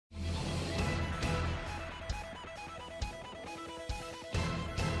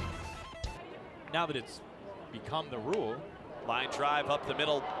now that it's become the rule. Line drive up the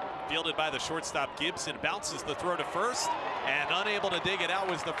middle, fielded by the shortstop Gibson, bounces the throw to first, and unable to dig it out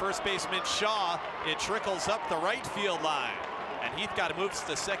was the first baseman Shaw. It trickles up the right field line, and Heathcott moves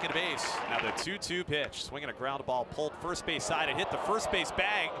to second base. Now the 2-2 pitch, swinging a ground ball, pulled first base side. It hit the first base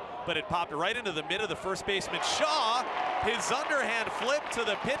bag, but it popped right into the mid of the first baseman Shaw. His underhand flip to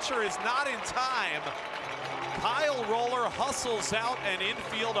the pitcher is not in time. Kyle Roller hustles out an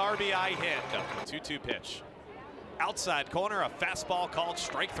infield RBI hit. The 2-2 pitch. Outside corner, a fastball called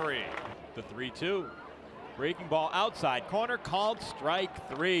strike 3. The 3-2. Breaking ball outside corner called strike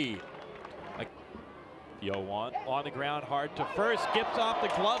 3. The 0-1 on the ground hard to first. Skips off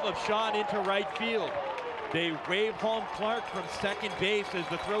the glove of Sean into right field. They wave home Clark from second base as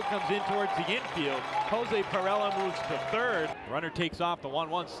the throw comes in towards the infield. Jose Perella moves to third. Runner takes off. The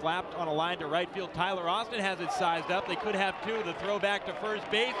 1-1 slapped on a line to right field. Tyler Austin has it sized up. They could have two. The throw back to first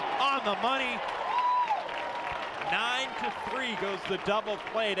base on the money. 9-3 goes the double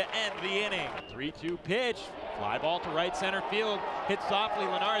play to end the inning. 3-2 pitch. Fly ball to right center field. Hit softly.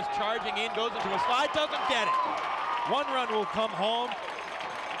 Linares charging in. Goes into a slide. Doesn't get it. One run will come home.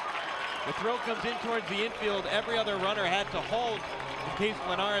 The throw comes in towards the infield. Every other runner had to hold in case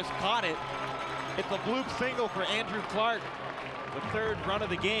Linares caught it. It's a bloop single for Andrew Clark, the third run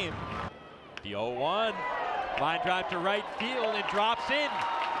of the game. The 0-1. Line drive to right field. It drops in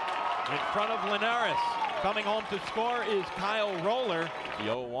front of Linares. Coming home to score is Kyle Roller. The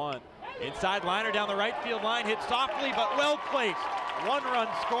 0-1. Inside liner down the right field line. Hit softly but well placed. One run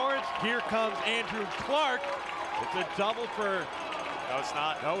scores. Here comes Andrew Clark. It's a double for... No, it's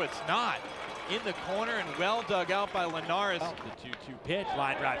not. No, it's not. In the corner and well dug out by Linares. The 2-2 pitch.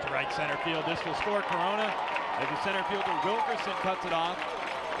 Line drive to right center field. This will score Corona as the center fielder Wilkerson cuts it off.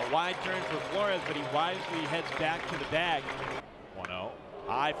 A wide turn for Flores, but he wisely heads back to the bag. 1-0.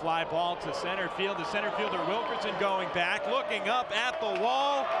 High fly ball to center field. The center fielder Wilkerson going back, looking up at the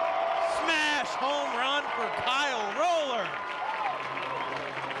wall. Smash home run for Kyle Roller.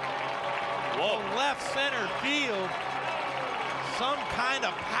 Whoa, left center field. Some kind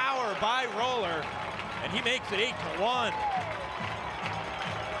of power by Roller, and he makes it 8-1.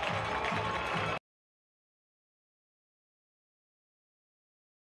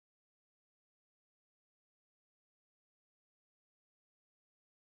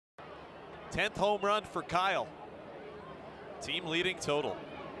 Tenth home run for Kyle. Team leading total.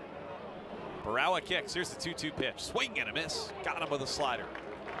 Barawa kicks. Here's the 2-2 pitch. Swing and a miss. Got him with a slider.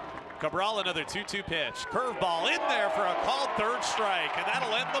 Cabral, another 2-2 pitch. Curveball in there for a called third strike, and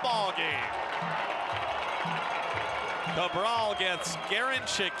that'll end the ball game. Cabral gets Garen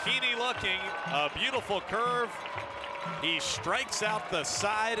Cecchini looking. A beautiful curve. He strikes out the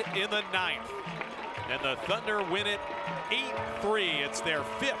side in the ninth. And the Thunder win it 8-3. It's their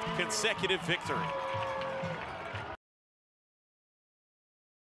 5th consecutive victory.